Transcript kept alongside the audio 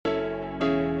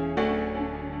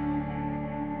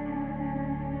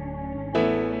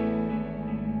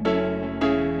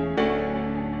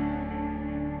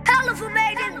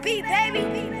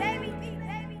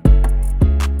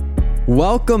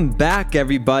Welcome back,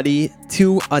 everybody,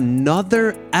 to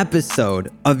another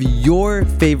episode of your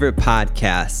favorite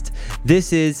podcast.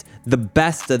 This is the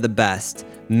best of the best,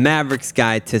 Maverick's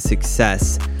Guide to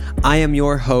Success. I am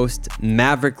your host,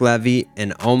 Maverick Levy,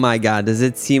 and oh my God, does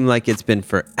it seem like it's been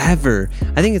forever?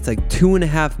 I think it's like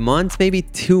 2.5 months, maybe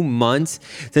 2 months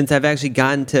since I've actually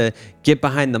gotten to get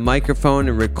behind the microphone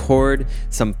and record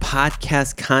some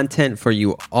podcast content for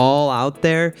you all out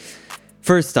there.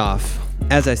 First off,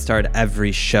 as I start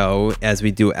every show, as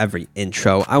we do every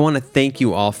intro, I want to thank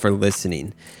you all for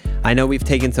listening. I know we've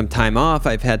taken some time off.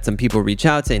 I've had some people reach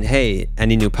out saying, hey,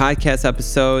 any new podcast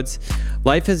episodes?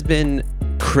 Life has been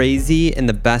crazy in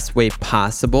the best way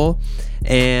possible.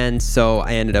 And so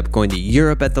I ended up going to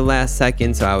Europe at the last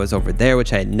second. So I was over there,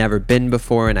 which I had never been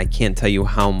before. And I can't tell you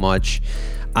how much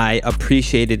I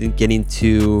appreciated getting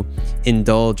to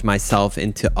indulge myself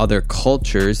into other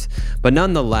cultures. But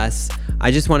nonetheless,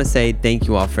 I just want to say thank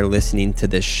you all for listening to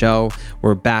this show.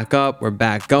 We're back up, we're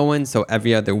back going. So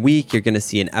every other week, you're going to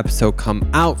see an episode come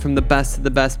out from the Best of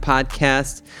the Best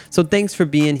podcast. So thanks for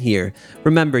being here.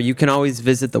 Remember, you can always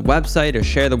visit the website or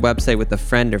share the website with a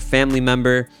friend or family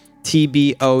member,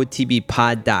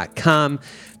 tbotbpod.com.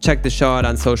 Check the show out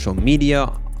on social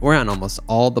media. We're on almost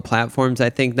all the platforms, I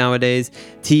think, nowadays.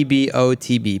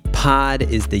 TBOTB Pod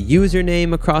is the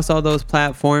username across all those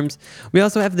platforms. We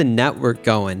also have the network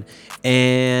going,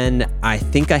 and I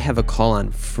think I have a call on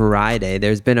Friday.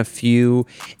 There's been a few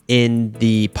in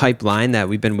the pipeline that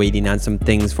we've been waiting on some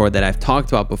things for that I've talked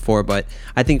about before, but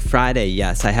I think Friday,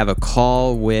 yes, I have a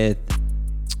call with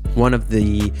one of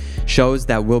the shows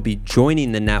that will be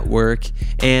joining the network.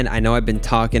 And I know I've been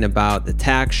talking about the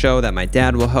tax show that my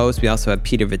dad will host. We also have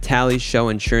Peter Vitale's show,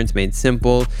 Insurance Made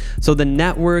Simple. So the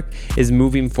network is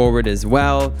moving forward as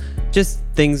well. Just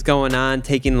things going on,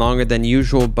 taking longer than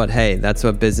usual, but hey, that's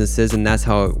what business is and that's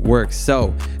how it works.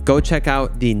 So go check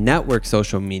out the network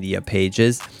social media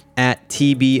pages at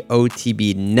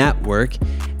TBOTB Network.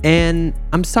 And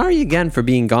I'm sorry again for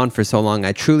being gone for so long.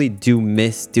 I truly do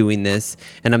miss doing this,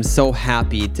 and I'm so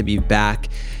happy to be back,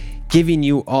 giving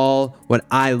you all what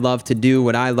I love to do,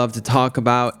 what I love to talk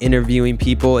about, interviewing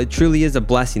people. It truly is a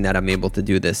blessing that I'm able to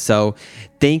do this. So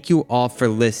thank you all for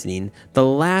listening. The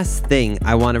last thing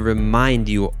I want to remind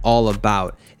you all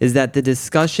about is that the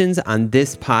discussions on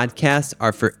this podcast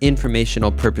are for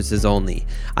informational purposes only.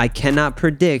 I cannot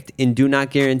predict and do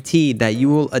not guarantee that you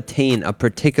will attain a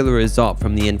particular result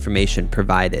from the information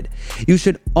provided. You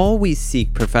should always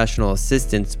seek professional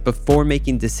assistance before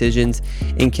making decisions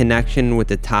in connection with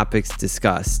the topics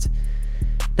discussed.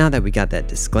 Now that we got that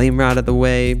disclaimer out of the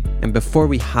way, and before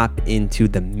we hop into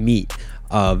the meat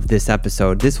of this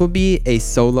episode, this will be a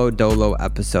solo dolo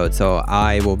episode. So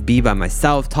I will be by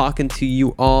myself talking to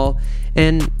you all,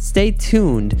 and stay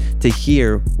tuned to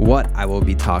hear what I will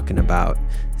be talking about.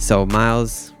 So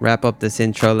Miles, wrap up this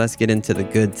intro. Let's get into the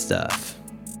good stuff.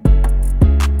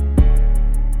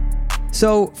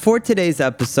 So for today's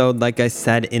episode, like I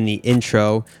said in the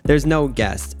intro, there's no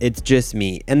guest, it's just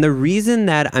me. And the reason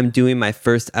that I'm doing my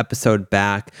first episode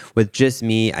back with just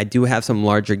me, I do have some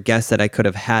larger guests that I could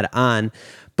have had on,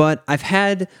 but I've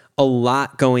had a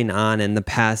lot going on in the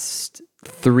past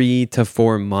 3 to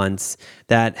 4 months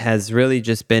that has really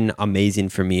just been amazing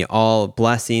for me. All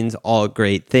blessings, all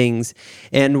great things.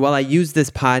 And while I use this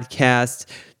podcast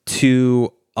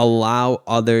to allow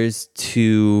others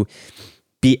to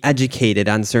be educated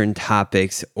on certain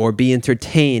topics, or be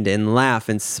entertained and laugh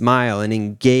and smile and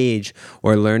engage,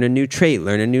 or learn a new trait,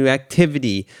 learn a new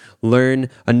activity, learn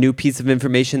a new piece of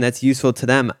information that's useful to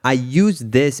them, I use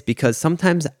this because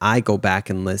sometimes I go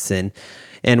back and listen.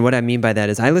 And what I mean by that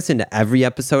is I listen to every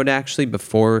episode actually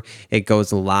before it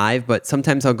goes live, but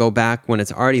sometimes I'll go back when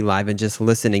it's already live and just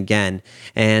listen again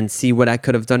and see what I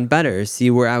could have done better,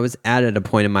 see where I was at a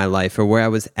point in my life, or where I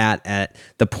was at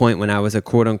the point when I was a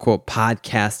quote unquote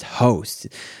podcast host.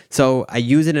 So I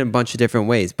use it in a bunch of different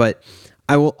ways, but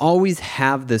I will always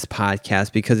have this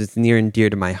podcast because it's near and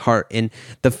dear to my heart. And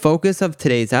the focus of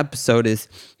today's episode is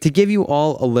to give you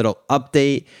all a little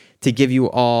update, to give you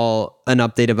all an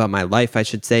update about my life, I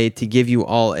should say, to give you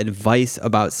all advice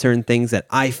about certain things that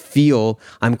I feel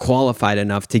I'm qualified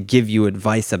enough to give you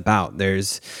advice about.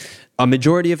 There's a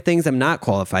majority of things I'm not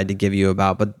qualified to give you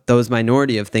about, but those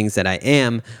minority of things that I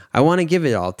am, I want to give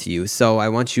it all to you. So I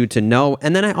want you to know.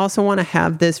 And then I also want to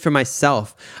have this for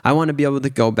myself. I want to be able to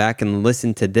go back and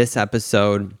listen to this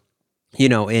episode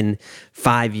in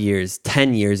 5 years,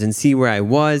 10 years, and see where I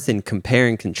was and compare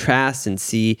and contrast and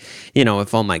see,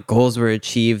 if all my goals were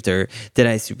achieved or did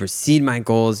I supersede my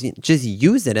goals. Just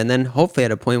use it. And then hopefully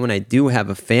at a point when I do have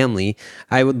a family,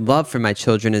 I would love for my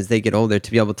children as they get older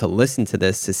to be able to listen to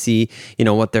this, to see,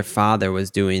 what their father was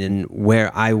doing and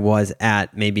where I was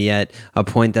at, maybe at a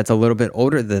point that's a little bit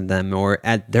older than them or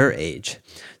at their age.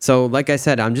 So like I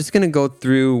said, I'm just going to go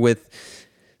through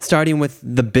starting with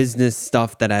the business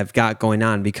stuff that I've got going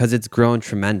on because it's grown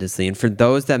tremendously. And for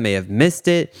those that may have missed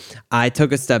it, I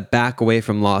took a step back away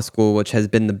from law school, which has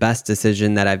been the best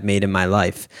decision that I've made in my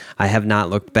life. I have not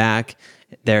looked back.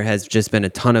 There has just been a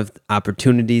ton of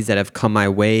opportunities that have come my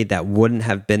way that wouldn't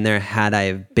have been there had I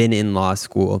have been in law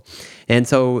school. And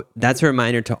so that's a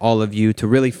reminder to all of you to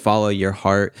really follow your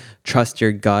heart, trust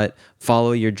your gut,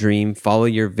 follow your dream, follow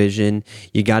your vision.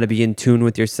 You got to be in tune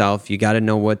with yourself. You got to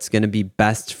know what's going to be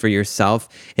best for yourself.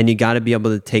 And you got to be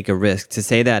able to take a risk. To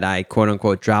say that I quote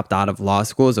unquote dropped out of law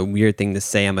school is a weird thing to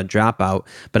say. I'm a dropout,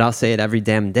 but I'll say it every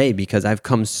damn day because I've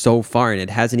come so far and it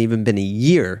hasn't even been a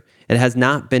year. It has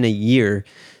not been a year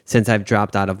since I've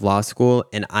dropped out of law school,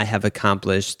 and I have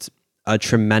accomplished a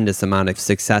tremendous amount of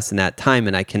success in that time,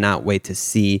 and I cannot wait to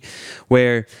see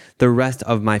where the rest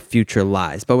of my future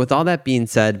lies. But with all that being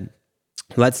said,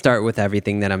 let's start with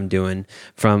everything that I'm doing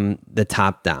from the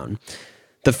top down.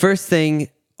 The first thing,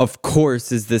 of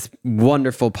course, is this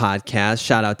wonderful podcast.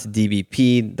 Shout out to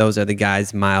DBP. Those are the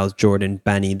guys, Miles, Jordan,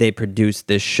 Benny. They produce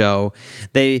this show.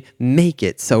 They make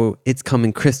it so it's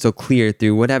coming crystal clear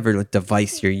through whatever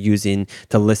device you're using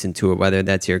to listen to it, whether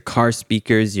that's your car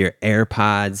speakers, your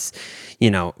AirPods,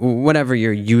 whatever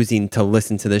you're using to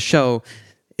listen to the show.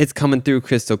 It's coming through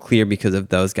crystal clear because of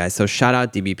those guys. So shout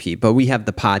out DBP. But we have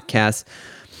the podcast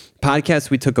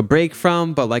we took a break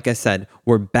from, but like I said,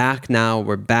 we're back now.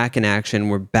 We're back in action.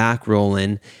 We're back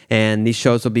rolling, and these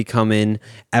shows will be coming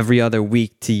every other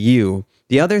week to you.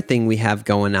 The other thing we have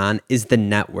going on is the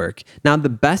network. Now, the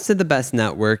best of the best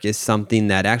network is something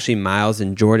that actually Miles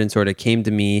and Jordan sort of came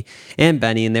to me and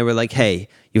Benny, and they were like, hey,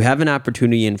 you have an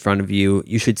opportunity in front of you.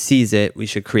 You should seize it. We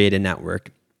should create a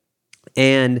network.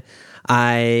 And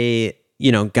I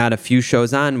got a few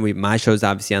shows on. My show's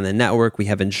obviously on the network. We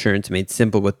have Insurance Made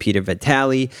Simple with Peter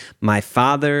Vitale. My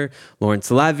father,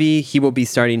 Lawrence Levy, he will be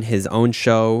starting his own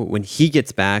show when he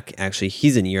gets back. Actually,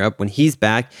 he's in Europe. When he's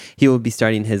back, he will be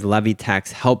starting his Levy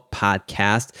Tax Help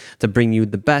podcast to bring you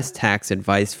the best tax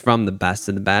advice from the best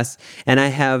of the best. And I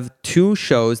have 2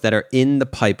 shows that are in the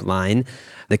pipeline.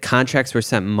 The contracts were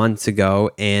sent months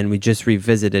ago and we just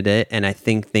revisited it, and I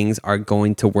think things are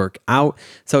going to work out.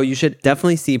 So you should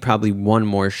definitely see probably one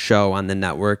more show on the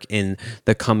network in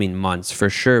the coming months for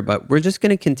sure, but we're just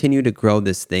going to continue to grow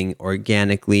this thing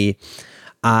organically.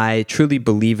 I truly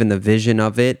believe in the vision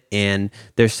of it, and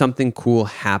there's something cool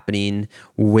happening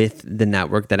with the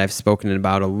network that I've spoken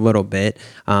about a little bit,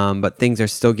 but things are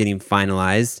still getting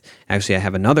finalized. Actually, I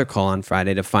have another call on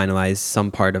Friday to finalize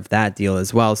some part of that deal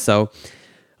as well. So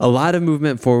a lot of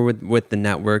movement forward with the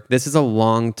network. This is a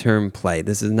long-term play.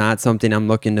 This is not something I'm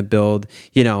looking to build,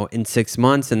 in 6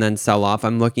 months and then sell off.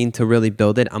 I'm looking to really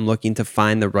build it. I'm looking to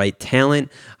find the right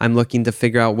talent. I'm looking to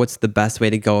figure out what's the best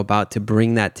way to go about to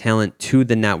bring that talent to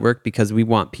the network, because we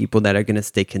want people that are going to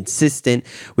stay consistent.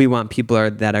 We want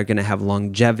people that are going to have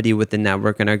longevity with the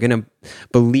network and are going to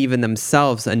believe in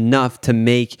themselves enough to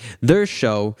make their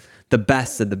show the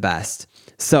best of the best.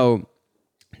 So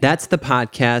that's the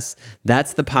podcast.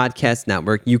 That's the podcast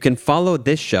network. You can follow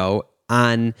this show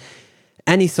on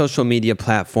any social media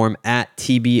platform at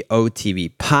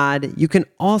TBOTB Pod. You can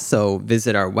also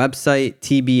visit our website,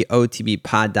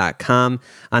 tbotbpod.com.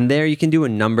 On there, you can do a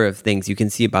number of things. You can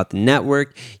see about the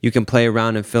network. You can play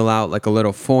around and fill out like a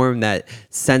little form that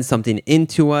sends something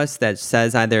into us that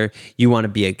says either you want to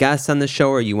be a guest on the show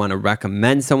or you want to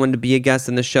recommend someone to be a guest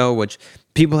on the show, which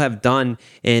people have done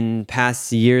in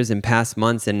past years and past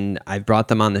months, and I've brought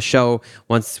them on the show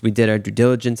once we did our due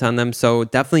diligence on them. So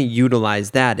definitely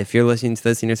utilize that. If you're listening to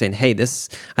this and you're saying, hey,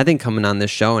 I think coming on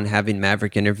this show and having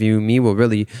Maverick interview me will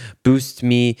really boost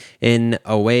me in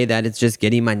a way that it's just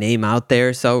getting my name out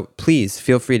there. So please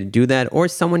feel free to do that. Or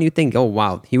someone you think, oh,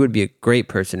 wow, he would be a great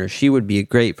person or she would be a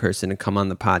great person to come on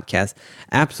the podcast.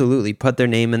 Absolutely. Put their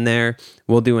name in there.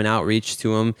 We'll do an outreach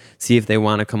to them, see if they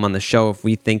want to come on the show, if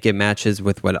we think it matches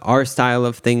with what our style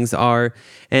of things are.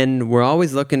 And we're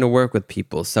always looking to work with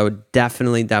people. So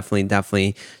definitely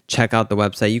check out the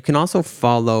website. You can also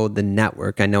follow the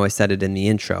network. I know I said it in the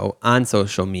intro, on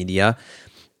social media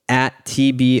at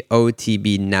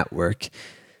TBOTB Network.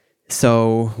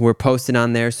 So we're posting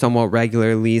on there somewhat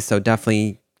regularly. So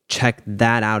definitely check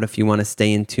that out if you want to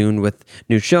stay in tune with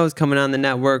new shows coming on the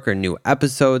network or new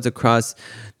episodes across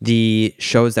the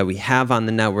shows that we have on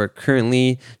the network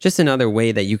currently. Just another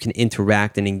way that you can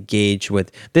interact and engage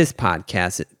with this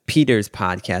podcast, Peter's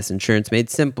podcast, Insurance Made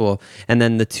Simple, and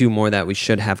then the two more that we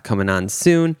should have coming on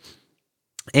soon,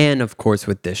 and of course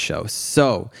with this show.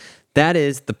 So that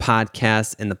is the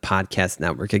podcast and the podcast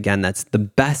network. Again, that's the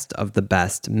best of the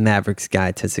best Maverick's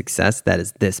Guide to Success. That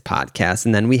is this podcast.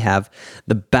 And then we have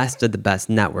the best of the best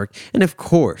network. And of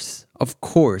course,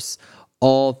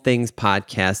 all things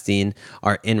podcasting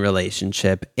are in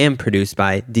relationship and produced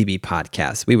by DB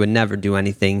Podcasts. We would never do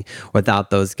anything without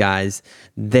those guys.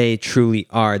 They truly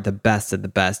are the best of the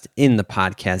best in the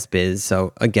podcast biz.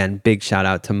 So again, big shout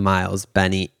out to Miles,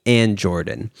 Benny, and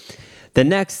Jordan. The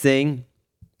next thing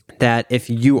that if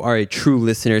you are a true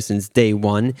listener since day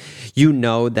one, you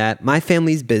know that my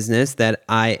family's business that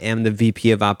I am the VP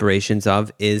of operations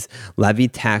of is Levy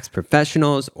Tax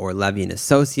Professionals or Levy and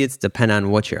Associates, depending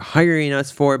on what you're hiring us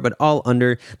for, but all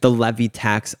under the Levy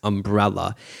Tax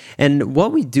umbrella. And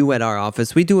what we do at our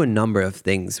office, we do a number of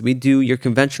things. We do your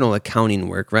conventional accounting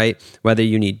work, right? Whether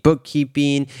you need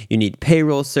bookkeeping, you need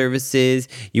payroll services,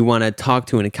 you want to talk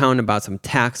to an accountant about some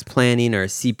tax planning or a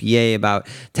CPA about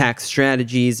tax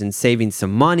strategies and saving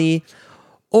some money.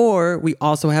 Or we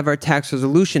also have our tax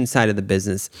resolution side of the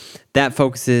business that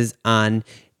focuses on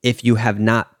if you have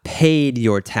not paid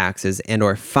your taxes and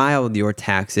or filed your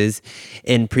taxes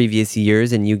in previous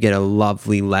years and you get a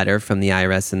lovely letter from the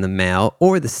IRS in the mail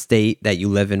or the state that you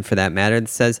live in for that matter that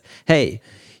says, hey,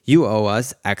 you owe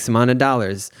us X amount of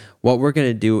dollars. What we're going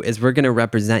to do is we're going to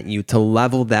represent you to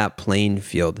level that playing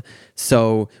field.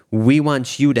 So we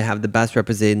want you to have the best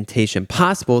representation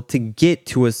possible to get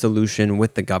to a solution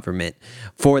with the government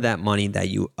for that money that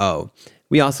you owe.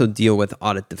 We also deal with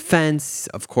audit defense.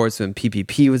 Of course, when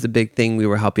PPP was a big thing, we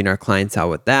were helping our clients out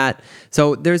with that.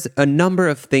 So there's a number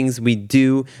of things we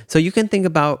do. So you can think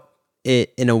about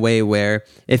it in a way where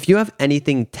if you have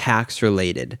anything tax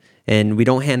related, and we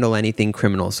don't handle anything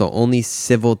criminal, so only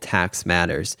civil tax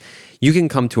matters, you can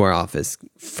come to our office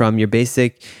from your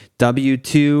basic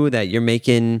W-2 that you're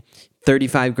making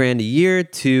 35 grand a year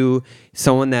to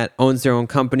someone that owns their own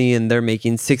company and they're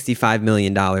making $65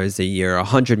 million a year,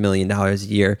 $100 million a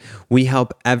year. We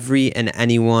help every and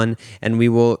anyone, and we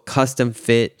will custom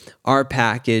fit our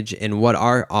package and what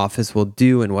our office will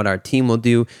do and what our team will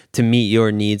do to meet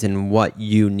your needs and what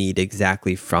you need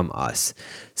exactly from us.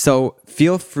 So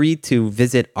feel free to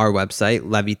visit our website,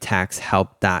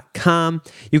 levytaxhelp.com.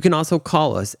 You can also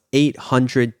call us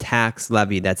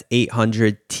 800-TAX-LEVY. That's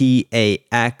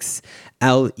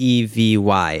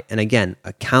 800-TAX-LEVY. And again,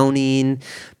 accounting,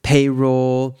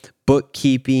 payroll,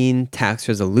 bookkeeping, tax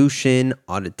resolution,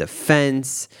 audit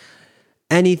defense,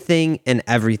 anything and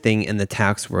everything in the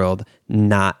tax world,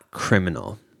 not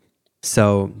criminal.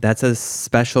 So that's a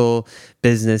special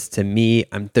business to me.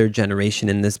 I'm third generation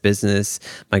in this business.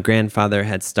 My grandfather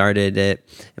had started it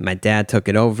and my dad took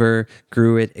it over,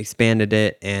 grew it, expanded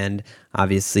it, and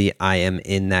obviously I am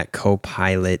in that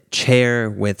co-pilot chair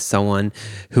with someone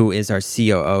who is our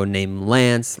COO named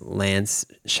Lance. Lance,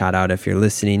 shout out if you're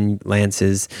listening. Lance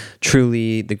is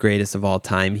truly the greatest of all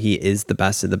time. He is the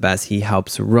best of the best. He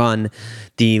helps run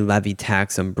the Levy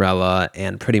Tax umbrella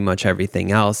and pretty much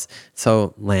everything else.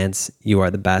 So Lance, you are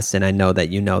the best, and I know that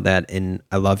you know that, and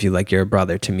I love you like you're a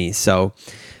brother to me. So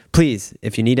please,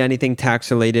 if you need anything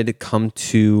tax related, come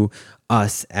to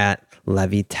us at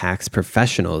Levy Tax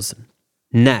Professionals.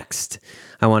 Next,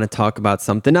 I want to talk about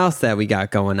something else that we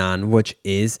got going on, which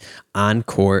is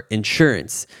Encore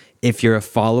Insurance. If you're a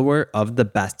follower of the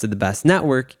Best of the Best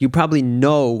network, you probably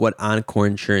know what Encore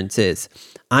Insurance is.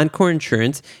 Encore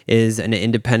Insurance is an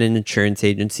independent insurance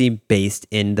agency based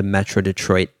in the Metro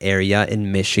Detroit area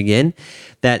in Michigan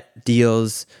that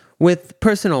deals with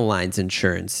personal lines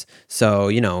insurance. So,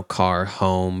 car,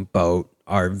 home, boat,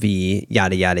 RV,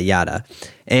 yada, yada, yada.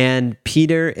 And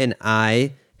Peter and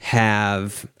I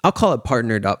I'll call it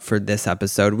partnered up for this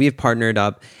episode. We have partnered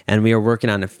up and we are working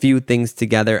on a few things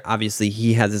together. Obviously,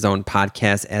 he has his own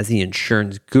podcast as the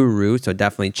insurance guru, so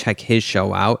definitely check his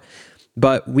show out.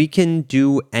 But we can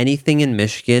do anything in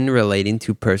Michigan relating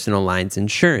to personal lines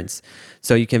insurance.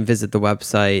 So you can visit the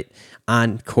website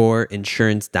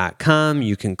encoreinsurance.com.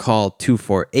 You can call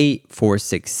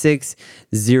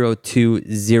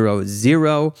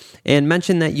 248-466-0200 and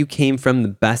mention that you came from the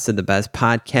Best of the Best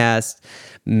podcast,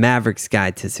 Maverick's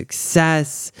Guide to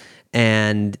Success.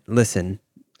 And listen,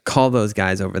 call those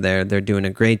guys over there. They're doing a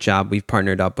great job. We've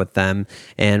partnered up with them,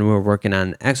 and we're working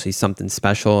on actually something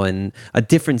special in a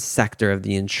different sector of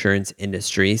the insurance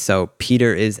industry. So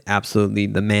Peter is absolutely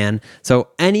the man. So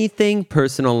anything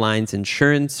personal lines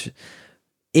insurance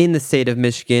in the state of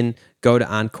Michigan, go to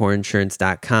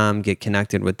encoreinsurance.com, get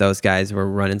connected with those guys. We're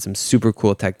running some super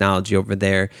cool technology over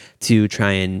there to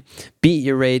try and beat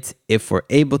your rates if we're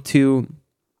able to.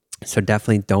 So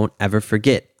definitely don't ever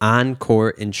forget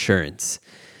Encore Insurance.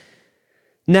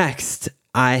 Next,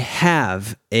 I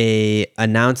have a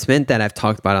announcement that I've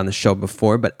talked about on the show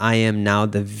before, but I am now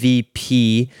the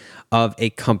VP of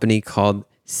a company called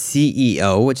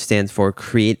CEO, which stands for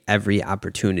Create Every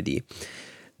Opportunity.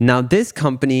 Now, this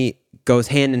company goes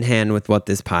hand in hand with what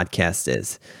this podcast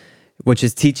is, which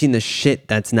is teaching the shit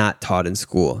that's not taught in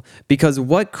school. Because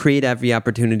what Create Every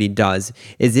Opportunity does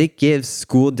is it gives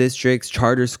school districts,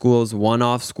 charter schools,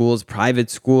 one-off schools, private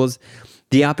schools,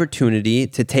 the opportunity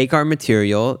to take our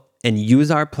material and use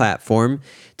our platform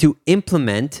to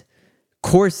implement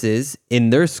courses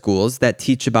in their schools that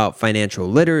teach about financial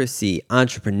literacy,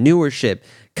 entrepreneurship,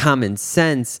 common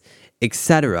sense,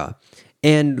 etc.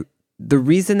 And the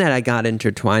reason that I got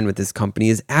intertwined with this company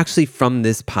is actually from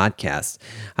this podcast.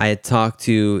 I had talked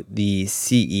to the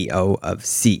CEO of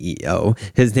CEO.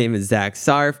 His name is Zach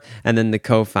Sarf, and then the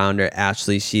co-founder,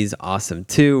 Ashley. She's awesome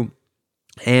too.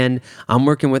 And I'm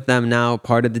working with them now,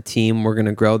 part of the team. We're going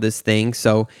to grow this thing.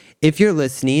 So if you're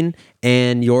listening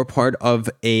and you're part of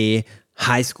a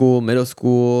high school, middle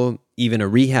school, even a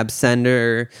rehab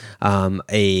center,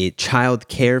 a child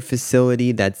care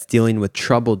facility that's dealing with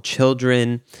troubled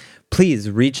children, please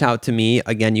reach out to me.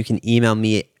 Again, you can email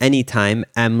me anytime,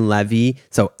 mlevy,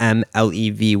 so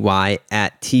M-L-E-V-Y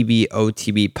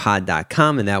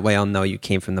 @tbotbpod.com. And that way I'll know you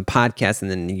came from the podcast,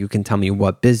 and then you can tell me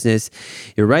what business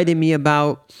you're writing me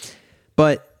about.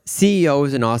 But CEO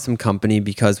is an awesome company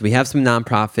because we have some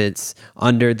nonprofits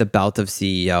under the belt of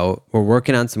CEO. We're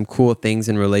working on some cool things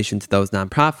in relation to those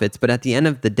nonprofits. But at the end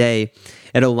of the day,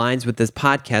 it aligns with this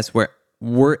podcast where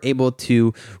we're able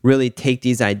to really take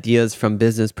these ideas from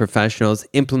business professionals,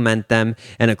 implement them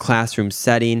in a classroom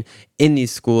setting in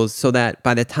these schools so that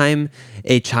by the time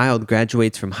a child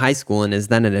graduates from high school and is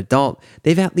then an adult,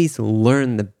 they've at least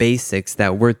learned the basics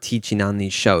that we're teaching on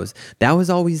these shows. That was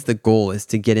always the goal, is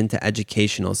to get into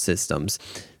educational systems.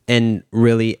 And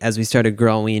really, as we started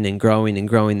growing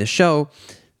the show,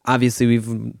 obviously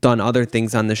we've done other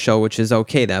things on the show, which is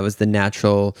okay. That was the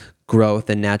natural growth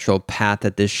and natural path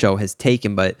that this show has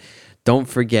taken. But don't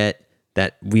forget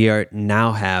that we are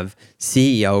now have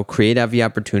CEO, Create Every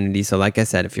Opportunity. So like I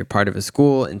said, if you're part of a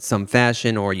school in some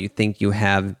fashion, or you think you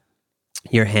have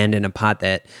your hand in a pot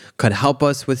that could help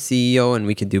us with CEO and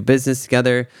we could do business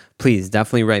together, please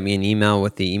definitely write me an email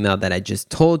with the email that I just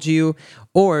told you.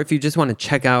 Or if you just want to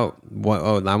check out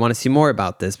I want to see more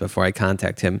about this before I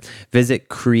contact him, visit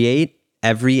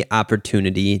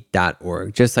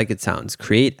createeveryopportunity.org. Just like it sounds,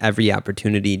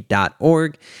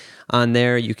 createeveryopportunity.org. On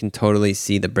there, you can totally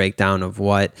see the breakdown of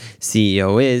what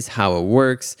CEO is, how it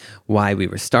works, why we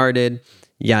were started,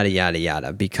 yada, yada,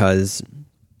 yada. Because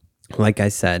like I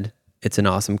said, it's an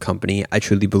awesome company. I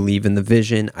truly believe in the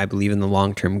vision. I believe in the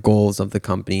long-term goals of the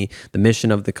company. The mission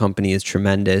of the company is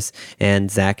tremendous. And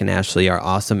Zach and Ashley are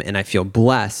awesome. And I feel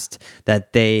blessed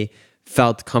that they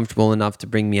felt comfortable enough to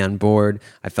bring me on board.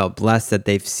 I felt blessed that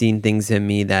they've seen things in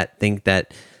me that think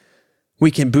that we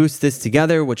can boost this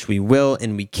together, which we will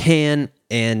and we can.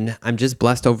 And I'm just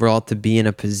blessed overall to be in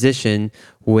a position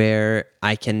where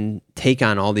I can take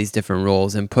on all these different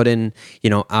roles and put in,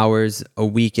 hours a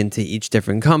week into each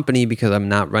different company, because I'm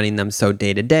not running them so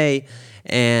day to day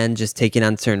and just taking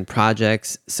on certain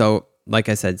projects. So like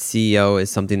I said, CEO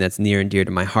is something that's near and dear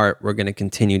to my heart. We're going to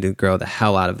continue to grow the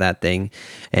hell out of that thing.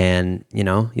 And,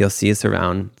 you'll see us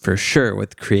around for sure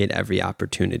with Create Every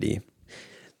Opportunity.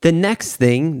 The next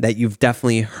thing that you've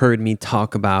definitely heard me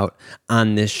talk about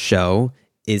on this show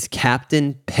is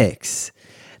Captain Picks.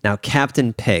 Now,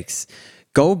 Captain Picks,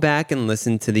 go back and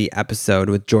listen to the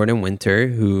episode with Jordan Winter,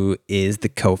 who is the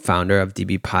co-founder of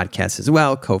DB Podcast as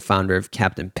well, co-founder of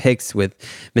Captain Picks with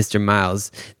Mr.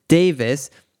 Miles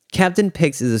Davis. Captain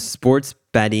Picks is a sports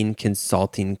betting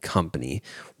consulting company.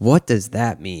 What does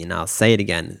that mean? I'll say it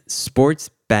again. Sports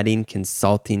betting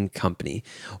consulting company.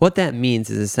 What that means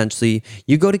is essentially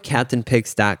you go to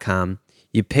captainpicks.com,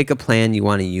 you pick a plan you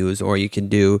want to use, or you can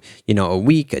do, a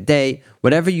week, a day,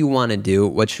 whatever you want to do,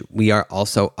 which we are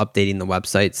also updating the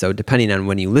website. So depending on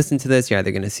when you listen to this, you're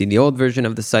either going to see the old version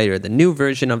of the site or the new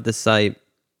version of the site.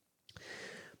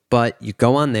 But you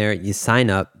go on there, you sign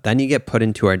up, then you get put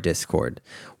into our Discord.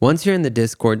 Once you're in the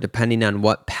Discord, depending on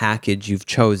what package you've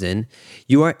chosen,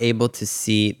 you are able to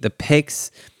see the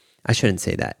picks I shouldn't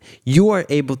say that. You are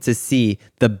able to see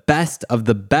the best of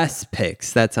the best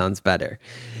picks. That sounds better.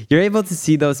 You're able to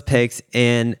see those picks,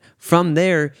 and from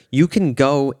there, you can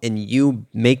go and you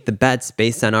make the bets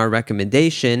based on our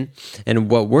recommendation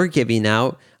and what we're giving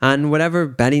out on whatever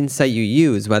betting site you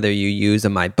use, whether you use a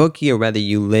MyBookie or whether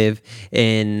you live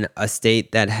in a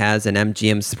state that has an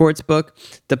MGM sportsbook.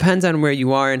 Depends on where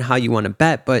you are and how you want to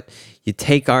bet, but you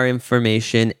take our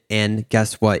information and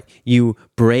guess what? You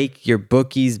break your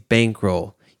bookie's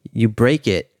bankroll. You break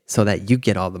it so that you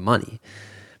get all the money.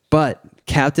 But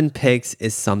Captain Picks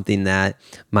is something that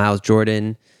Miles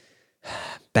Jordan,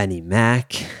 Benny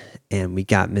Mack, and we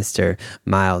got Mr.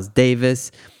 Miles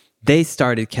Davis. They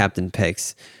started Captain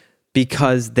Picks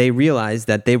because they realized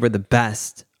that they were the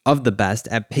best of the best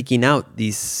at picking out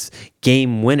these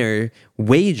game winner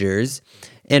wagers.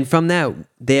 And from that,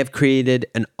 they have created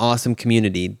an awesome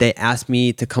community. They asked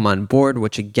me to come on board,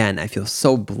 which again, I feel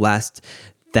so blessed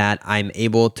that I'm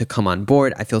able to come on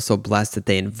board. I feel so blessed that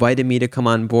they invited me to come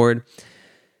on board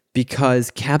because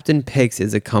Captain Picks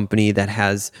is a company that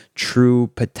has true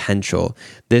potential.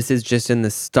 This is just in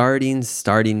the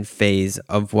starting phase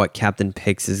of what Captain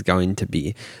Picks is going to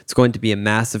be. It's going to be a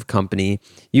massive company.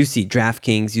 You see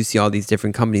DraftKings, you see all these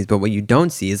different companies, but what you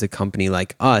don't see is a company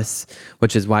like us,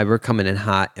 which is why we're coming in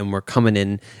hot and we're coming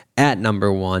in at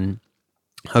number one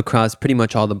across pretty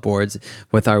much all the boards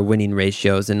with our winning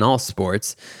ratios in all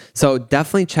sports. So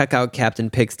definitely check out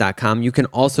CaptainPicks.com. You can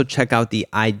also check out the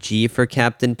IG for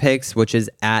Captain Picks, which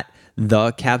is at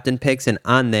the Captain Picks. And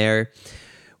on there,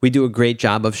 we do a great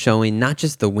job of showing not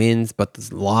just the wins, but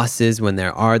the losses when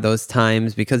there are those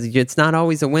times, because it's not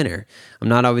always a winner. I'm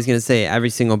not always going to say every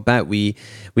single bet we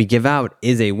give out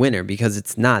is a winner, because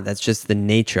it's not. That's just the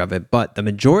nature of it. But the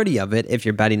majority of it, if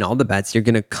you're betting all the bets, you're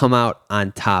going to come out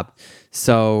on top.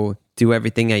 So do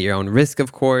everything at your own risk,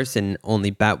 of course, and only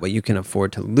bet what you can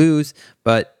afford to lose.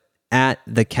 But at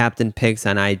the Captain Picks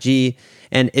on IG.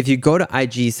 And if you go to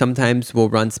IG, sometimes we'll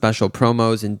run special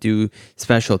promos and do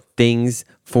special things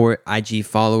for IG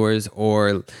followers,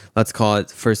 or let's call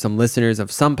it for some listeners of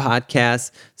some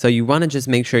podcasts. So you want to just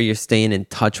make sure you're staying in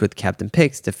touch with Captain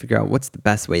Picks to figure out what's the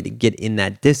best way to get in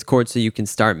that Discord so you can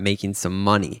start making some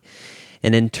money.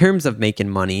 And in terms of making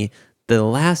money, the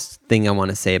last thing I want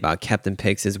to say about Captain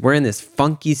Picks is we're in this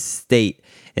funky state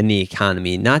in the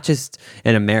economy, not just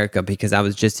in America, because I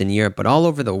was just in Europe, but all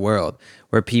over the world,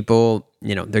 where people,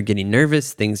 they're getting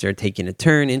nervous, things are taking a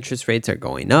turn, interest rates are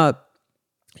going up.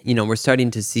 We're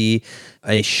starting to see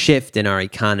a shift in our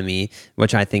economy,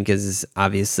 which I think is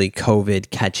obviously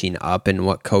COVID catching up and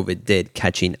what COVID did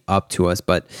catching up to us.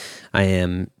 But I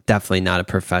am definitely not a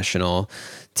professional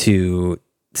to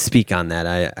speak on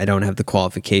that. I don't have the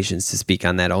qualifications to speak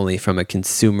on that. Only from a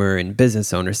consumer and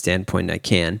business owner standpoint I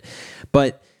can.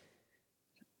 But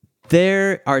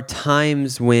there are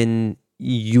times when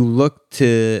you look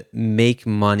to make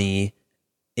money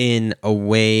in a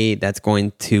way that's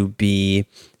going to be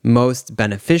most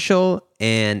beneficial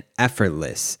and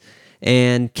effortless.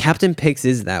 And Captain Picks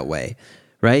is that way,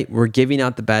 right? We're giving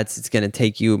out the bets. It's going to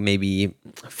take you maybe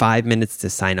 5 minutes to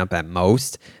sign up at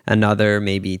most, another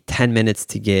maybe 10 minutes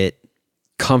to get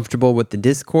comfortable with the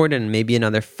Discord, and maybe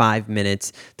another 5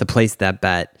 minutes to place that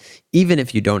bet. Even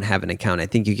if you don't have an account, I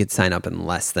think you could sign up in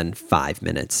less than 5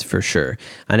 minutes for sure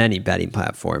on any betting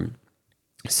platform.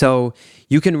 So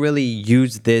you can really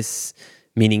use this,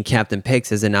 meaning Captain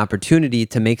Picks, as an opportunity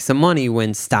to make some money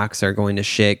when stocks are going to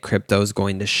shit, crypto's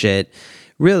going to shit.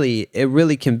 Really, it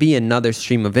really can be another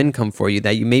stream of income for you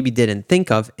that you maybe didn't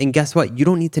think of. And guess what? You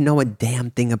don't need to know a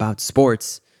damn thing about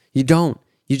sports. You don't.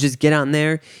 You just get on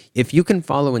there. If you can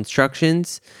follow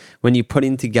instructions when you're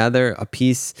putting together a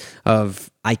piece of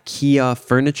IKEA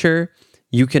furniture,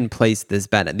 you can place this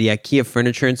bet. The IKEA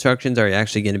furniture instructions are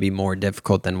actually going to be more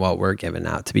difficult than what we're giving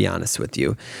out, to be honest with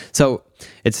you. So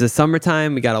it's the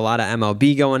summertime. We got a lot of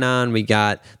MLB going on. We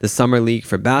got the summer league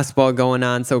for basketball going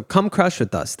on. So come crush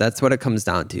with us. That's what it comes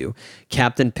down to.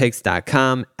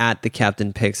 CaptainPicks.com, at the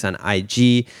Captain Picks on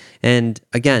IG. And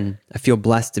again, I feel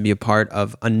blessed to be a part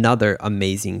of another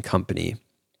amazing company.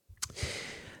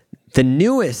 The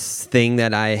newest thing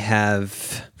that I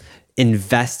have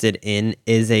invested in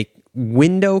is a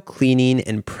window cleaning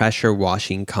and pressure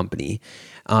washing company.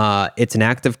 It's an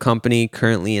active company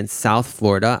currently in South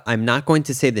Florida. I'm not going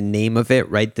to say the name of it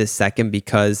right this second,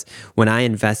 because when I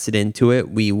invested into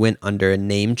it, we went under a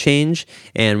name change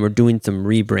and we're doing some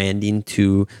rebranding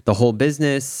to the whole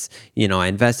business. I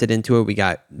invested into it. We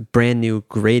got brand new,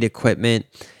 great equipment,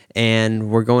 and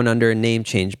we're going under a name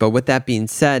change. But with that being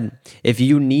said, if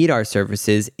you need our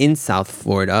services in South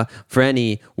Florida for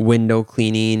any window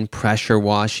cleaning, pressure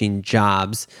washing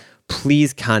jobs,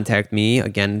 please contact me.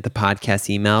 Again, the podcast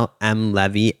email,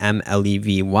 mlevy,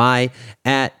 M-L-E-V-Y,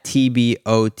 at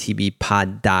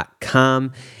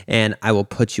tbotbpod.com. And I will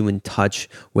put you in touch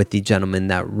with the gentleman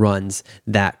that runs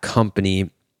that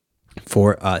company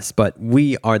for us. But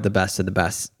we are the best of the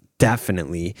best,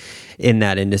 definitely, in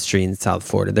that industry in South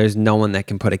Florida. There's no one that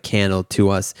can put a candle to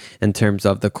us in terms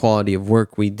of the quality of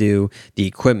work we do, the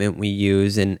equipment we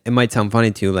use. And it might sound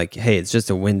funny to you, like, hey, it's just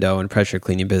a window and pressure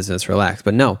cleaning business, relax.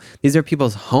 But no, these are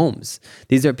people's homes.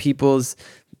 These are people's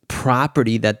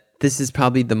property, that this is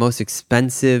probably the most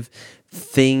expensive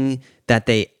thing that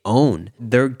they own.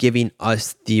 They're giving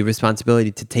us the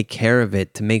responsibility to take care of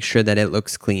it, to make sure that it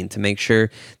looks clean, to make sure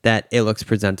that it looks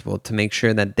presentable, to make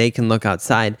sure that they can look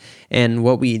outside. And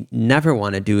what we never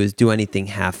want to do is do anything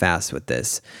half-assed with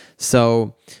this.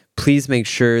 So please make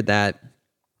sure that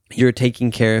you're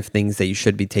taking care of things that you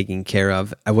should be taking care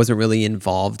of. I wasn't really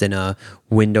involved in a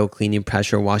window cleaning,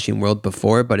 pressure washing world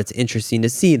before, but it's interesting to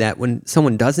see that when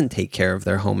someone doesn't take care of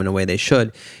their home in a way they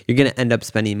should, you're going to end up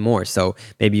spending more. So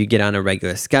maybe you get on a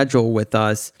regular schedule with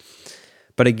us.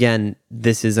 But again,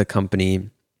 this is a company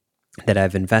that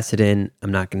I've invested in.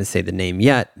 I'm not going to say the name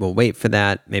yet. We'll wait for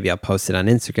that. Maybe I'll post it on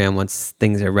Instagram once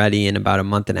things are ready in about a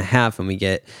month and a half and we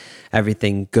get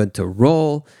everything good to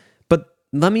roll.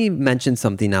 Let me mention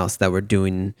something else that we're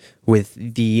doing with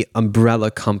the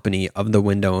umbrella company of the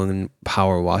window and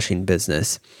power washing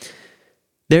business.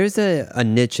 There's a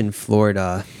niche in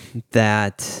Florida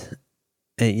that,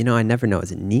 I never know.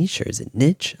 Is it niche or is it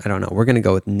niche? I don't know. We're going to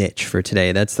go with niche for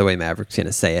today. That's the way Maverick's going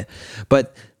to say it.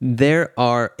 But there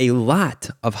are a lot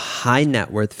of high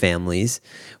net worth families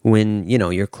when,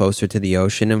 you're closer to the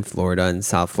ocean in Florida and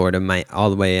South Florida, all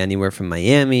the way anywhere from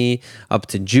Miami up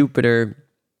to Jupiter.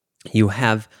 You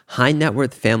have high net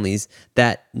worth families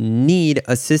that need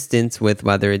assistance with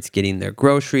whether it's getting their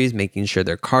groceries, making sure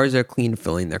their cars are clean,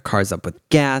 filling their cars up with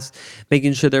gas,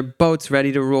 making sure their boat's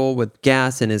ready to roll with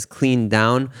gas and is cleaned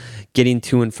down, getting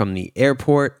to and from the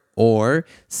airport, or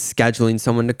scheduling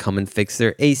someone to come and fix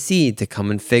their AC, to come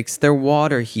and fix their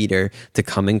water heater, to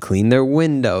come and clean their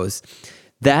windows.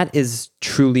 That is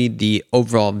truly the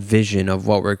overall vision of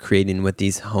what we're creating with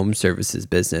these home services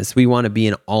business. We want to be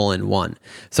an all-in-one.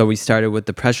 So we started with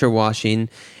the pressure washing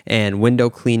and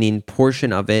window cleaning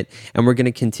portion of it, and we're going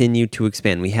to continue to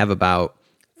expand. We have about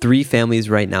 3 families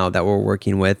right now that we're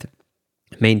working with,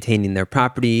 maintaining their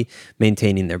property,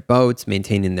 maintaining their boats,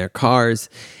 maintaining their cars,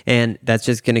 and that's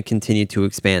just going to continue to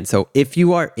expand. So if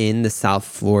you are in the South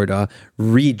Florida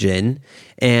region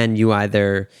and you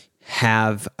either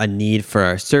have a need for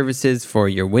our services for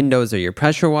your windows or your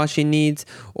pressure washing needs,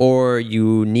 or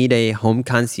you need a home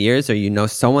concierge, or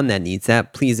someone that needs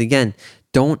that, please, again,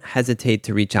 don't hesitate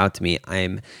to reach out to me.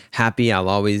 I'm happy. I'll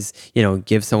always,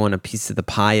 give someone a piece of the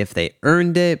pie if they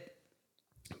earned it.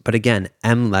 But again,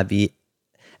 mlevy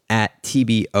at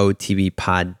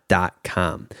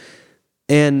tbotbpod.com.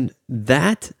 And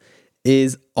that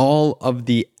is all of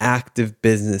the active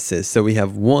businesses. So we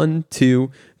have 1,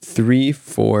 2, 3,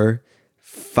 4,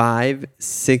 5,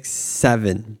 6,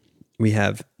 7. We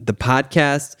have the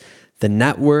podcast, the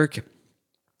network,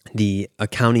 the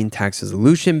accounting tax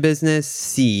resolution business,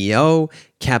 CEO,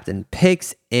 Captain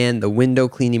Picks, and the window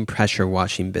cleaning pressure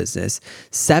washing business.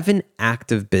 7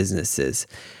 active businesses.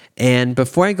 And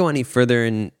before I go any further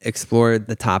and explore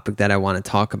the topic that I want to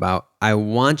talk about, I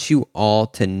want you all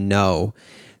to know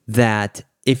that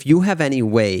if you have any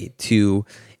way to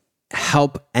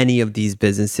help any of these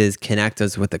businesses, connect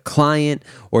us with a client,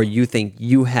 or you think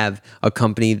you have a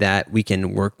company that we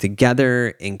can work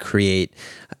together and create,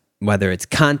 whether it's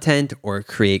content or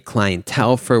create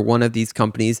clientele for one of these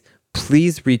companies,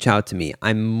 please reach out to me.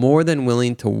 I'm more than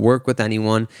willing to work with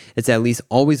anyone. It's at least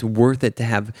always worth it to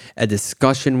have a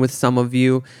discussion with some of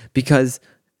you, because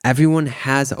everyone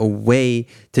has a way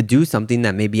to do something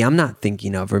that maybe I'm not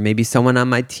thinking of, or maybe someone on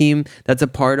my team that's a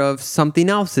part of something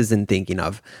else isn't thinking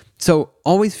of. So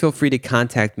always feel free to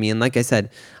contact me. And like I said,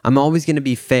 I'm always going to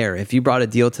be fair. If you brought a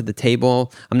deal to the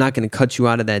table, I'm not going to cut you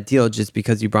out of that deal just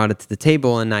because you brought it to the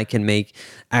table and I can make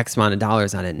X amount of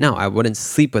dollars on it. No, I wouldn't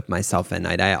sleep with myself at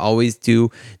night. I always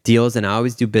do deals and I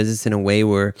always do business in a way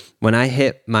where when I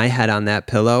hit my head on that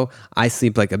pillow, I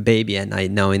sleep like a baby at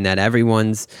night, knowing that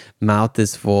everyone's mouth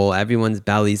is full, everyone's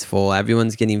belly's full,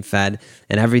 everyone's getting fed,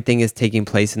 and everything is taking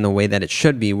place in the way that it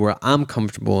should be, where I'm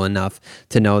comfortable enough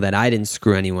to know that I didn't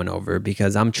screw anyone over,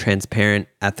 because I'm transparent,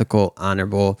 ethical,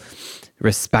 honorable,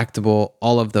 respectable.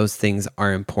 All of those things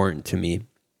are important to me.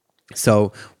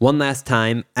 So one last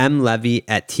time, mlevy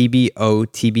at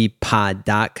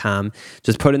tbotbpod.com.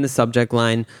 Just put in the subject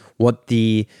line what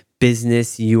the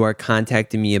business you are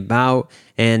contacting me about,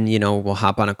 and we'll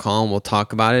hop on a call and we'll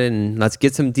talk about it, and let's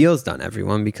get some deals done,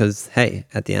 everyone, because hey,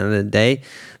 at the end of the day,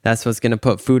 that's what's going to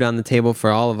put food on the table for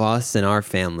all of us and our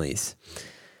families.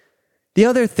 The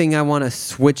other thing I want to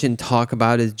switch and talk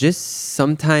about is just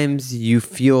sometimes you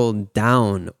feel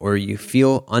down or you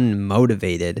feel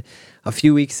unmotivated. A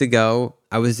few weeks ago,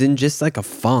 I was in just like a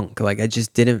funk. Like I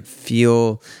just didn't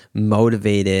feel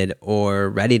motivated or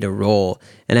ready to roll.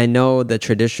 And I know the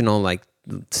traditional like,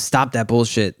 stop that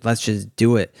bullshit, let's just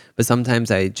do it. But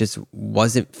sometimes I just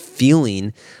wasn't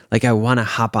feeling like I want to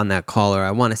hop on that call, or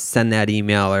I want to send that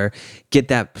email, or get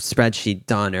that spreadsheet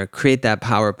done, or create that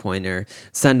PowerPoint, or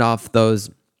send off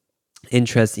those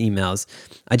interest emails.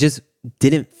 I just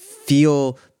didn't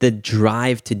feel the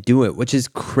drive to do it, which is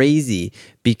crazy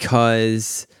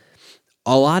because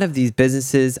a lot of these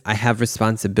businesses, I have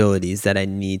responsibilities that I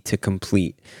need to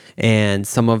complete. And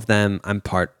some of them I'm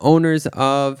part owners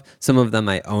of, some of them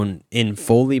I own in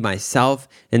fully myself.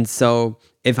 And so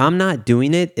if I'm not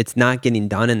doing it, it's not getting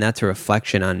done, and that's a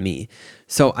reflection on me.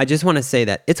 So I just want to say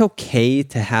that it's okay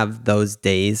to have those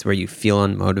days where you feel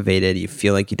unmotivated, you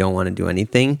feel like you don't want to do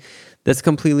anything. That's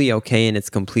completely okay, and it's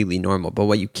completely normal. But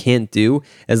what you can't do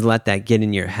is let that get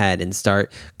in your head and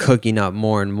start cooking up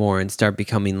more and more and start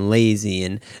becoming lazy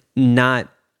and not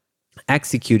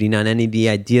executing on any of the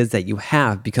ideas that you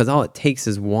have, because all it takes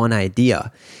is one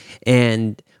idea.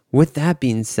 And with that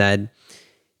being said,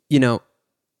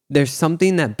 there's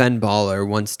something that Ben Baller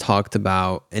once talked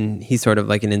about, and he's sort of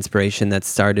like an inspiration that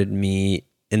started me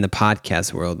in the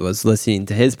podcast world, was listening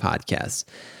to his podcast.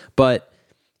 But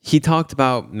he talked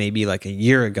about maybe like a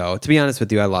year ago. To be honest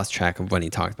with you, I lost track of when he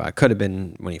talked about it. Could have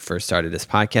been when he first started this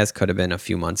podcast, could have been a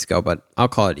few months ago, but I'll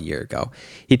call it a year ago.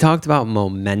 He talked about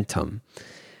momentum.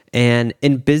 And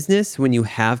in business, when you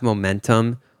have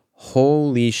momentum,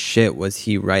 holy shit, was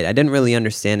he right. I didn't really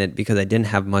understand it because I didn't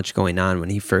have much going on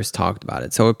when he first talked about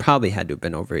it. So it probably had to have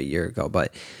been over a year ago.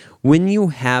 But when you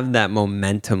have that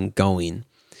momentum going,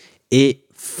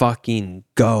 it fucking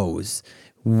goes.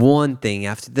 One thing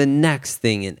after the next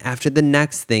thing and after the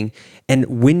next thing.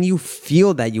 And when you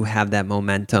feel that you have that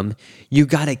momentum, you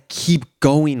got to keep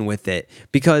going with it,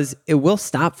 because it will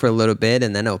stop for a little bit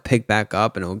and then it'll pick back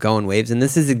up and it'll go in waves. And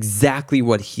this is exactly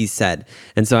what he said.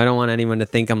 And so I don't want anyone to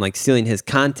think I'm like stealing his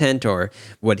content or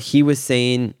what he was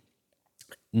saying.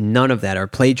 None of that, or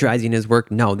plagiarizing his work.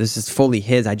 No, this is fully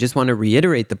his. I just want to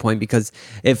reiterate the point because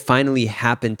it finally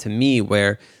happened to me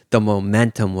where the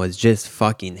momentum was just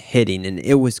fucking hitting, and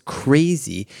it was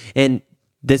crazy. And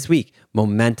this week,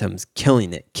 momentum's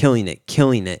killing it.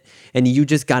 And you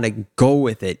just got to go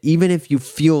with it. Even if you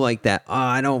feel like that, oh,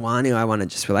 I don't want to, I want to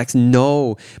just relax.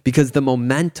 No, because the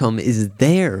momentum is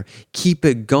there. Keep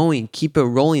it going, keep it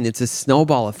rolling. It's a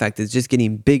snowball effect. It's just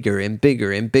getting bigger and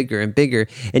bigger and bigger and bigger.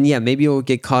 And yeah, maybe it will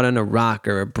get caught on a rock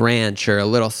or a branch or a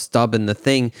little stub in the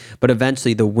thing, but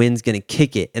eventually the wind's going to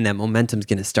kick it and that momentum's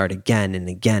going to start again and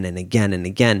again and again and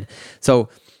again. So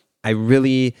I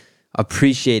really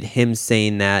appreciate him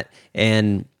saying that,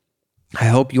 and I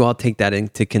hope you all take that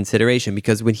into consideration,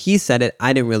 because when he said it,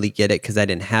 I didn't really get it because I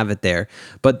didn't have it there.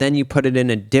 But then you put it in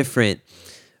a different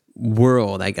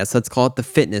world, I guess let's call it the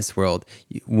fitness world.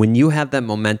 When you have that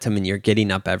momentum and you're getting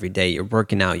up every day, you're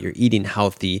working out, you're eating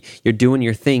healthy, you're doing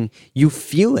your thing, you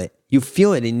feel it,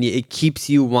 and it keeps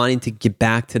you wanting to get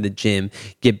back to the gym,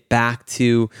 get back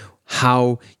to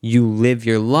how you live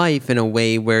your life in a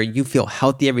way where you feel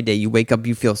healthy every day. You wake up,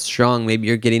 you feel strong. Maybe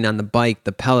you're getting on the bike,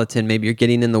 the Peloton, maybe you're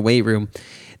getting in the weight room.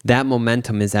 That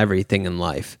momentum is everything in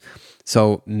life.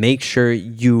 So make sure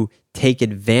you take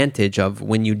advantage of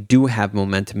when you do have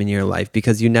momentum in your life,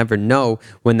 because you never know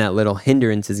when that little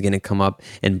hindrance is going to come up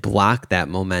and block that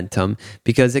momentum,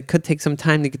 because it could take some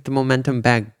time to get the momentum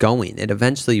back going. It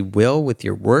eventually will with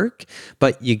your work,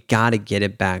 but you got to get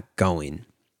it back going.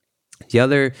 The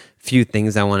other few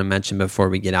things I want to mention before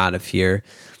we get out of here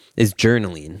is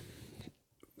journaling.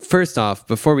 First off,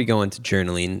 before we go into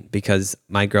journaling, because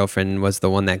my girlfriend was the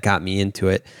one that got me into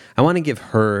it, I want to give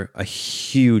her a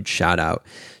huge shout out.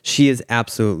 She is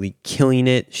absolutely killing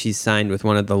it. She's signed with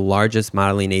one of the largest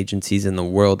modeling agencies in the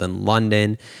world in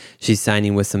London. She's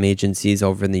signing with some agencies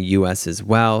over in the US as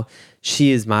well.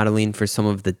 She is modeling for some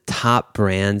of the top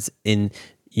brands in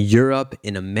Europe,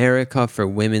 in America for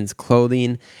women's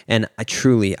clothing. And I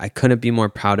couldn't be more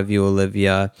proud of you,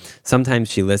 Olivia. Sometimes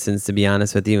she listens, to be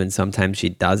honest with you, and sometimes she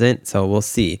doesn't. So we'll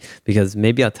see, because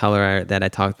maybe I'll tell her that I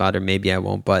talked about her, maybe I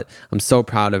won't, but I'm so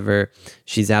proud of her.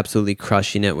 She's absolutely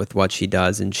crushing it with what she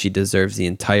does, and she deserves the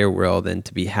entire world and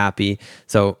to be happy.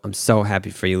 So I'm so happy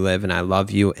for you, Liv, and I love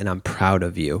you, and I'm proud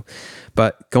of you.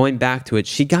 But going back to it,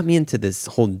 she got me into this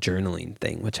whole journaling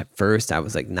thing, which at first I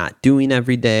was like not doing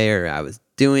every day, or I was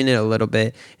doing it a little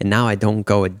bit, and now I don't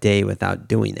go a day without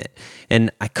doing it.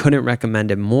 And I couldn't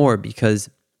recommend it more, because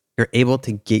you're able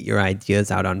to get your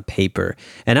ideas out on paper.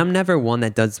 And I'm never one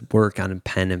that does work on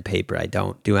pen and paper. I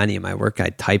don't do any of my work. I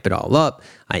type it all up.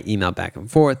 I email back and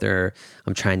forth, or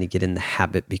I'm trying to get in the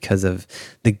habit, because of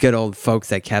the good old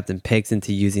folks at Captain Picks,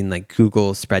 into using like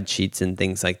Google spreadsheets and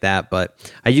things like that. But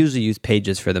I usually use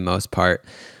Pages for the most part.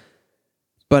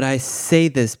 But I say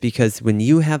this because when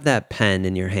you have that pen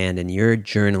in your hand and you're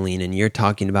journaling and you're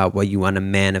talking about what you want to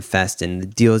manifest and the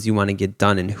deals you want to get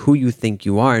done and who you think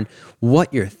you are and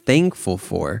what you're thankful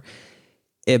for,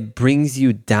 it brings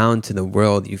you down to the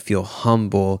world. You feel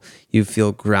humble, you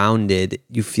feel grounded,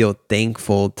 you feel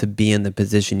thankful to be in the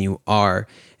position you are.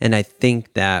 And I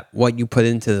think that what you put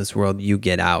into this world, you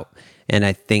get out. And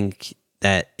I think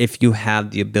that if you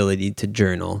have the ability to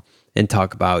journal and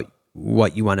talk about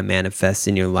what you want to manifest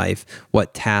in your life,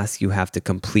 what tasks you have to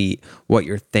complete, what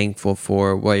you're thankful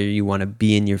for, where you want to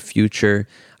be in your future,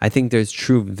 I think there's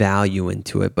true value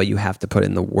into it, but you have to put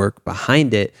in the work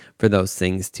behind it for those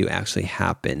things to actually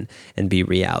happen and be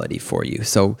reality for you.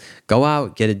 So go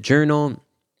out, get a journal.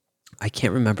 I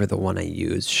can't remember the one I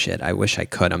used. Shit, I wish I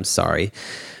could. I'm sorry.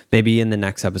 Maybe in the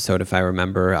next episode, if I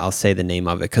remember, I'll say the name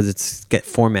of it, because it's get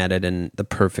formatted in the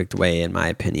perfect way, in my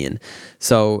opinion.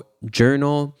 So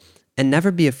journal. And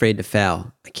never be afraid to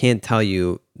fail. I can't tell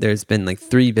you, there's been like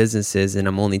 3 businesses, and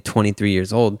I'm only 23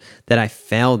 years old, that I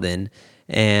failed in.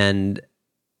 And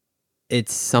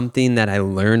it's something that I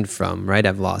learned from, right?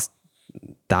 I've lost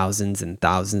thousands and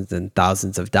thousands and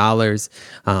thousands of dollars,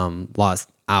 lost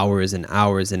hours and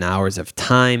hours and hours of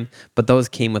time. But those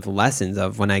came with lessons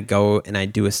of when I go and I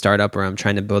do a startup, or I'm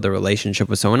trying to build a relationship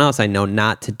with someone else, I know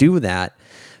not to do that,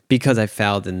 because I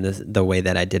failed in the way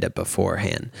that I did it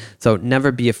beforehand. So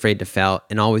never be afraid to fail.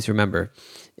 And always remember,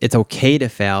 it's okay to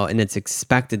fail, and it's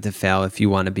expected to fail if you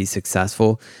want to be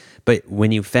successful. But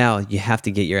when you fail, you have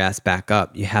to get your ass back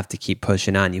up. You have to keep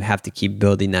pushing on. You have to keep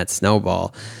building that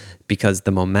snowball, because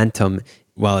the momentum,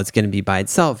 well, it's going to be by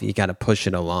itself. You got to push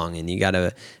it along, and you got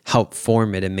to help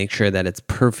form it and make sure that it's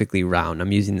perfectly round.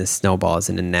 I'm using the snowball as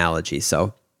an analogy.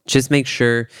 So just make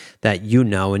sure that you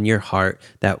know in your heart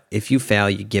that if you fail,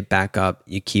 you get back up,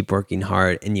 you keep working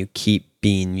hard, and you keep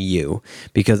being you,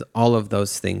 because all of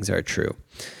those things are true.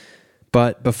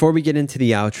 But before we get into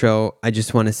the outro, I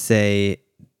just want to say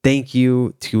thank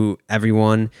you to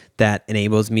everyone that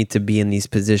enables me to be in these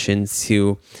positions,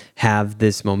 to have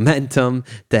this momentum,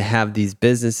 to have these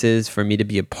businesses, for me to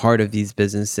be a part of these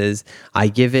businesses. I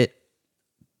give it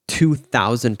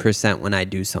 2,000% when I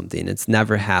do something. It's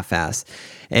never half-assed.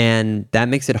 And that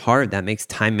makes it hard. That makes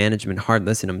time management hard.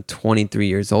 Listen, I'm 23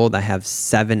 years old. I have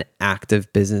 7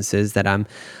 active businesses that I'm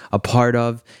a part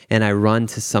of, and I run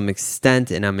to some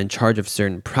extent, and I'm in charge of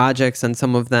certain projects on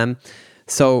some of them.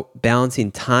 So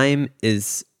balancing time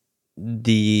is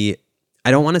I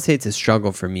don't want to say it's a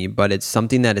struggle for me, but it's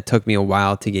something that it took me a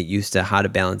while to get used to, how to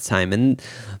balance time. And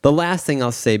the last thing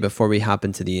I'll say before we hop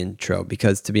into the intro,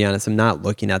 because to be honest, I'm not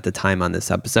looking at the time on this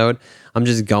episode. I'm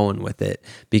just going with it,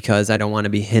 because I don't want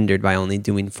to be hindered by only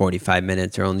doing 45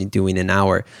 minutes or only doing an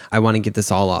hour. I want to get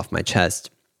this all off my chest.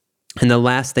 And the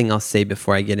last thing I'll say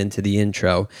before I get into the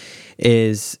intro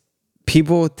is,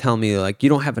 people tell me like, you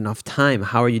don't have enough time.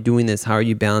 How are you doing this? How are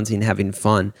you balancing having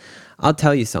fun? I'll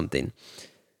tell you something.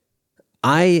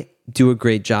 I do a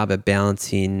great job at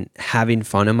balancing having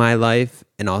fun in my life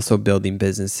and also building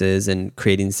businesses and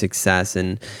creating success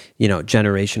and,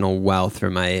 generational wealth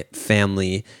for my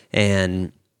family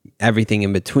and everything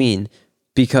in between,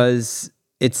 because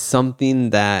it's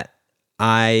something that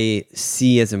I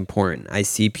see as important. I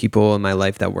see people in my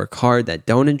life that work hard, that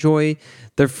don't enjoy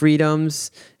their freedoms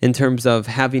in terms of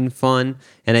having fun,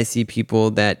 and I see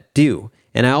people that do.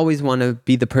 And I always want to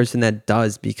be the person that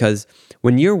does, because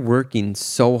when you're working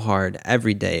so hard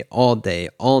every day, all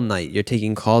night, you're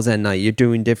taking calls at night, you're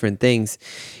doing different things,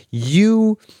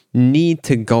 you need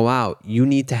to go out. You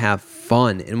need to have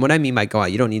fun. And what I mean by go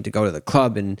out, you don't need to go to the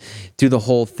club and do the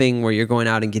whole thing where you're going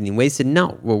out and getting wasted.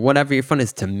 No, well, whatever your fun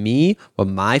is. To me, what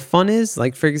my fun is,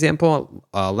 like for example,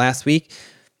 last week,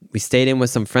 We stayed in with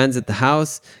some friends at the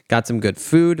house, got some good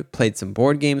food, played some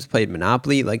board games, played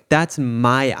Monopoly. Like, that's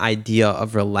my idea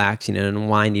of relaxing and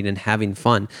unwinding and having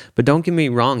fun. But don't get me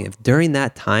wrong, if during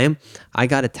that time I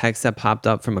got a text that popped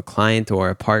up from a client or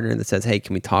a partner that says, hey,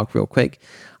 can we talk real quick?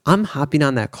 I'm hopping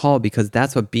on that call because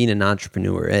that's what being an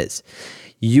entrepreneur is.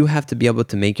 You have to be able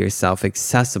to make yourself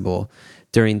accessible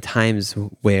during times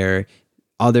where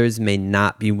others may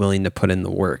not be willing to put in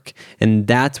the work. And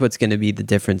that's what's going to be the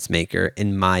difference maker,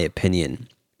 in my opinion.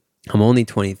 I'm only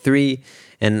 23,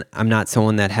 and I'm not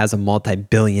someone that has a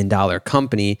multi-billion-dollar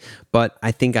company, but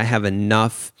I think I have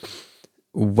enough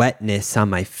wetness on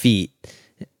my feet.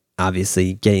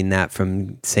 Obviously, getting that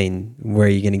from saying, where are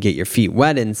you going to get your feet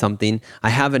wet in something? I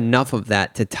have enough of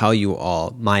that to tell you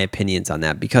all my opinions on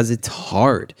that, because it's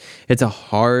hard. It's a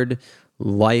hard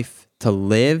life to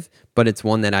live, but it's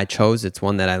one that I chose, it's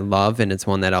one that I love, and it's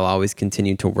one that I'll always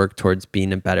continue to work towards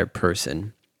being a better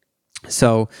person.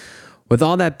 So with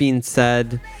all that being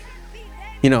said,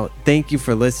 thank you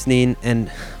for listening.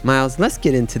 And Miles, let's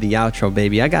get into the outro,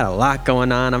 baby. I got a lot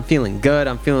going on. I'm feeling good.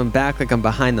 I'm feeling back like I'm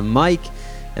behind the mic.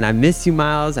 And I miss you,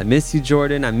 Miles. I miss you,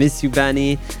 Jordan. I miss you,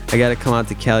 Benny. I got to come out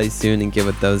to Cali soon and get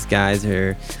with those guys.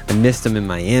 I missed them in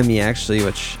Miami, actually,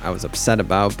 which I was upset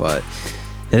about, but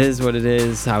it is what it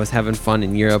is. I was having fun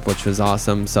in Europe, which was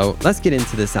awesome. So let's get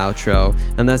into this outro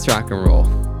and let's rock and roll.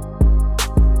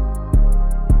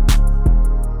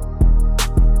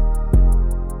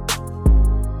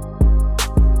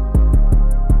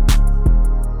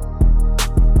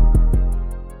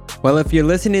 Well, if you're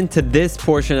listening to this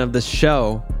portion of the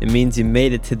show, it means you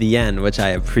made it to the end, which I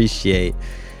appreciate.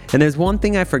 And there's one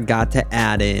thing I forgot to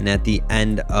add in at the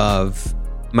end of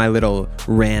my little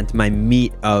rant, my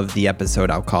meat of the episode,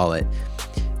 I'll call it,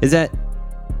 is that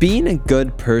being a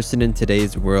good person in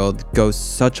today's world goes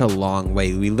such a long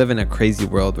way. We live in a crazy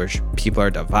world where people are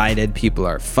divided, people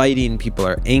are fighting, people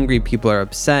are angry, people are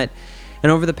upset.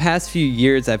 And over the past few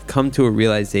years, I've come to a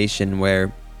realization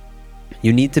where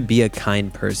you need to be a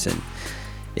kind person.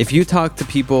 If you talk to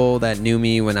people that knew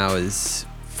me when I was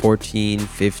 14,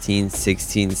 15,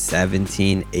 16,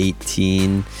 17,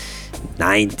 18,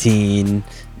 19,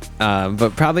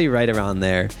 but probably right around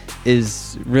there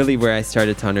is really where I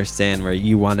started to understand where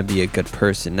you want to be a good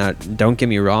person. Now, don't get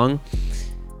me wrong,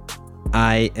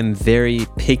 I am very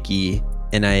picky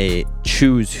and I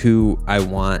choose who I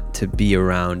want to be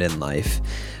around in life,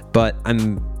 but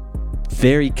I'm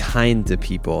very kind to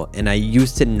people, and I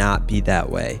used to not be that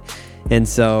way. And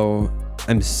so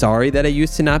I'm sorry that I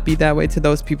used to not be that way to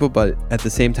those people, but at the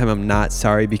same time, I'm not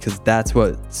sorry, because that's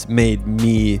what's made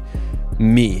me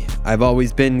me. I've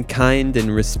always been kind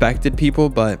and respected people,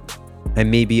 but I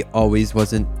maybe always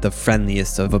wasn't the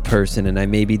friendliest of a person, and I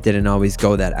maybe didn't always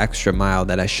go that extra mile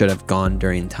that I should have gone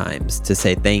during times to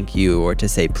say thank you or to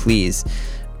say please.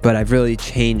 But I've really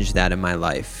changed that in my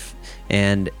life.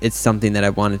 And it's something that I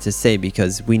wanted to say,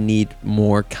 because we need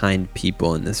more kind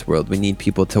people in this world. We need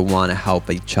people to want to help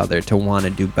each other, to want to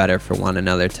do better for one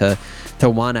another, to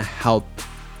want to help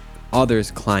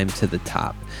others climb to the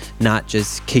top, not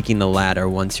just kicking the ladder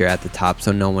once you're at the top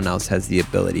so no one else has the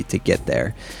ability to get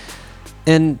there.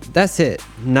 And that's it.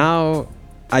 Now,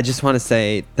 I just want to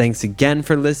say thanks again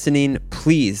for listening.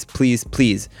 Please, please,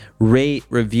 please rate,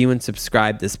 review, and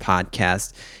subscribe this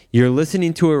podcast. You're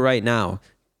listening to it right now.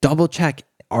 Double check,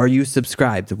 are you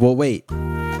subscribed? Well, wait.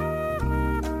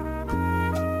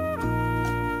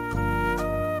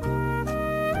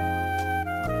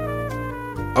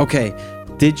 Okay,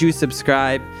 did you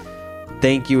subscribe?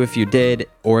 Thank you if you did,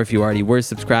 or if you already were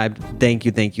subscribed, thank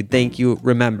you, thank you, thank you.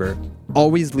 Remember,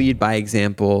 always lead by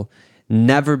example,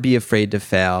 never be afraid to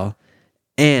fail,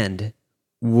 and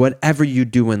whatever you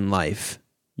do in life,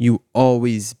 you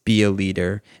always be a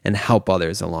leader and help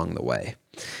others along the way.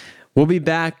 We'll be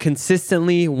back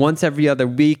consistently once every other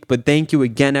week, but thank you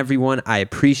again, everyone. I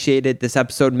appreciate it. This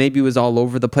episode maybe was all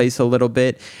over the place a little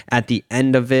bit at the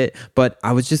end of it, but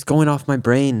I was just going off my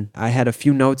brain. I had a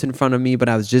few notes in front of me, but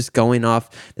I was just going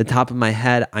off the top of my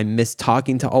head. I miss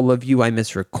talking to all of you. I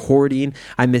miss recording.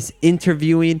 I miss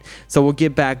interviewing. So we'll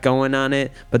get back going on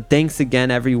it. But thanks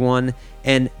again, everyone.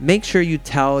 And make sure you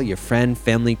tell your friend,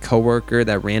 family, coworker,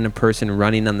 that random person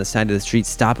running on the side of the street,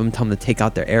 stop them, tell them to take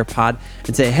out their AirPod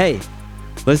and say, hey,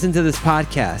 listen to this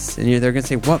podcast. And they're going to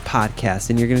say, what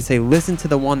podcast? And you're going to say, listen to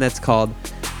the one that's called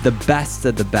The Best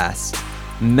of the Best,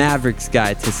 Maverick's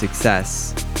Guide to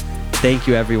Success. Thank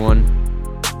you, everyone.